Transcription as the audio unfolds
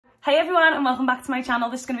Hey everyone and welcome back to my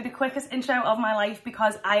channel. This is going to be the quickest intro of my life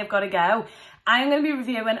because I have got to go. I'm going to be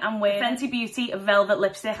reviewing and wearing Fenty Beauty Velvet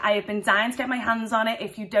Lipstick. I have been dying to get my hands on it.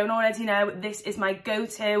 If you don't already know, this is my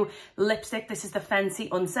go-to lipstick. This is the Fenty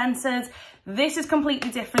Uncensored. This is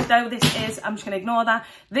completely different though. This is, I'm just going to ignore that.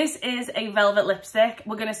 This is a velvet lipstick.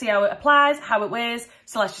 We're going to see how it applies, how it wears.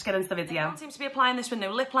 So let's just get into the video. Everyone seems to be applying this with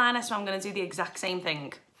no lip liner, so I'm going to do the exact same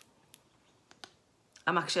thing.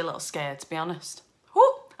 I'm actually a little scared, to be honest. Woo!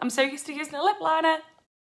 I'm so used to using a lip liner.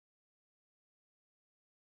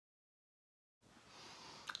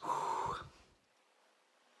 Oh!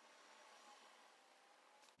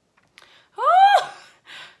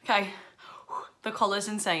 Okay, the colour's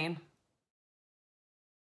insane.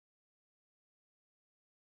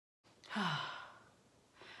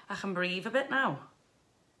 I can breathe a bit now.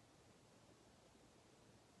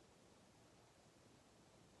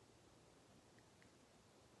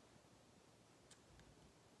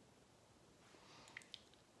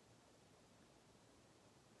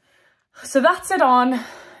 So that's it on.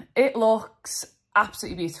 It looks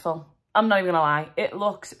absolutely beautiful. I'm not even gonna lie. It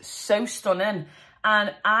looks so stunning.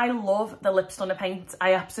 And I love the lip stunner paint.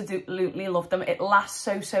 I absolutely love them. It lasts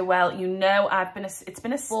so well. You know, it's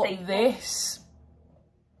been a staple. But this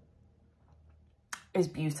is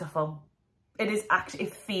beautiful. It is actually,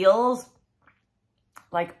 it feels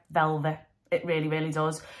like velvet. It really, really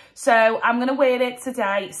does. So I'm going to wear it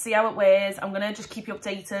today, see how it wears. I'm going to just keep you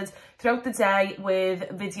updated throughout the day with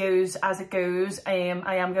videos as it goes. I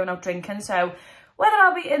am going out drinking, so whether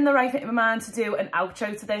I'll be in the right frame of mind to do an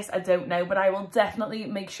outro to this, I don't know. But I will definitely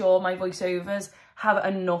make sure my voiceovers have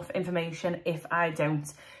enough information if I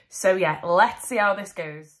don't. So yeah, let's see how this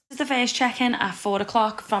goes. This is the first check-in at 4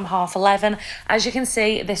 o'clock from 11:30. As you can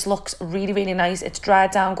see, this looks really, really nice. It's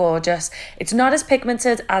dried down gorgeous. It's not as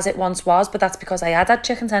pigmented as it once was, but that's because I had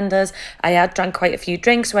chicken tenders. I had drank quite a few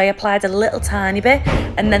drinks, so I applied a little tiny bit.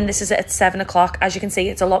 And then this is at 7 o'clock. As you can see,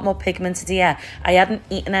 it's a lot more pigmented here. I hadn't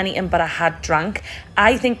eaten anything, but I had drank.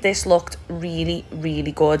 I think this looked really,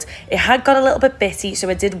 really good. It had got a little bit bitty, so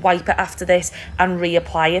I did wipe it after this and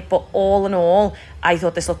reapply it. But all in all, I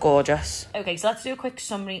thought this looked gorgeous. Okay, so let's do a quick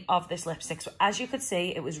summary of this lipstick. So as you could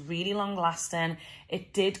see, it was really long lasting.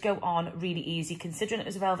 It did go on really easy. Considering it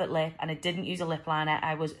was a velvet lip and it didn't use a lip liner,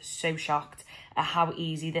 I was so shocked at how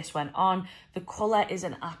easy this went on. The colour is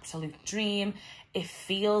an absolute dream. It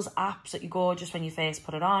feels absolutely gorgeous when you first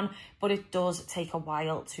put it on, but it does take a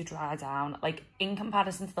while to dry down. Like, in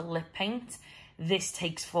comparison to the lip paint, this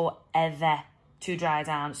takes forever to dry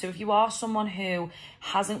down. So if you are someone who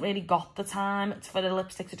hasn't really got the time for the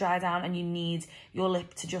lipstick to dry down and you need your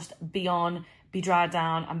lip to just be dried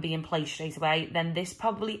down and be in place straight away, then this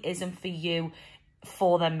probably isn't for you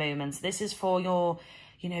for them moments. This is for your,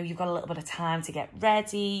 you know, you've got a little bit of time to get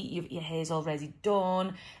ready, your hair's already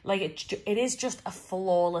done. Like, it is just a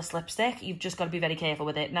flawless lipstick. You've just got to be very careful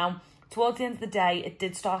with it. Now, towards the end of the day, it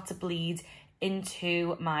did start to bleed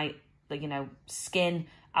into my, you know, skin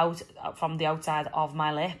out from the outside of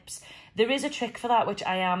my lips. There is a trick for that, which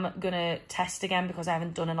I am gonna test again because I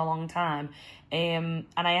haven't done in a long time. And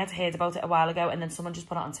I had heard about it a while ago, and then someone just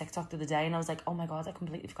put it on TikTok the other day, and I was like, oh my god, I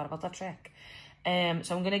completely forgot about that trick.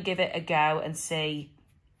 So I'm gonna give it a go and see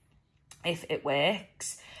if it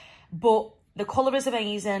works. But the colour is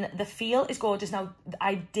amazing. The feel is gorgeous. Now,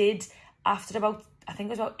 I did, after about, I think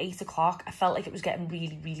it was about 8 o'clock, I felt like it was getting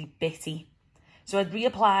really, really bitty. So I'd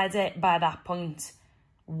reapplied it by that point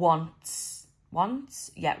once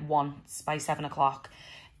by 7 o'clock.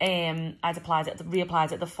 I'd reapplied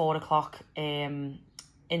it at the 4 o'clock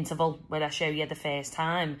interval where I show you the first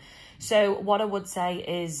time. So what I would say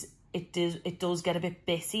is it does get a bit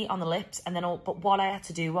bitty on the lips, and then but what I had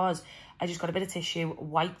to do was I just got a bit of tissue,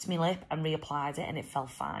 wiped my lip and reapplied it, and it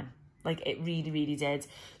felt fine. Like, it really, really did.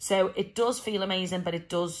 So it does feel amazing, but it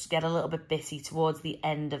does get a little bit bitty towards the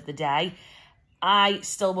end of the day. I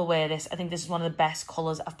still will wear this. I think this is one of the best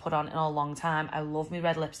colours I've put on in a long time. I love my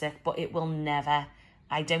red lipstick, but it will never,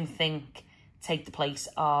 I don't think, take the place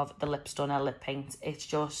of the Lip Stunner lip paint. It's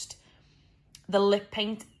just, the lip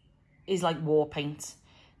paint is like war paint.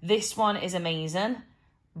 This one is amazing,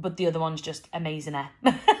 but the other one's just amazinger.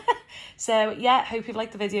 So yeah, hope you've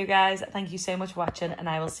liked the video, guys. Thank you so much for watching, and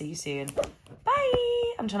I will see you soon.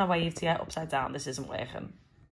 Bye! I'm trying to wave to you upside down. This isn't working.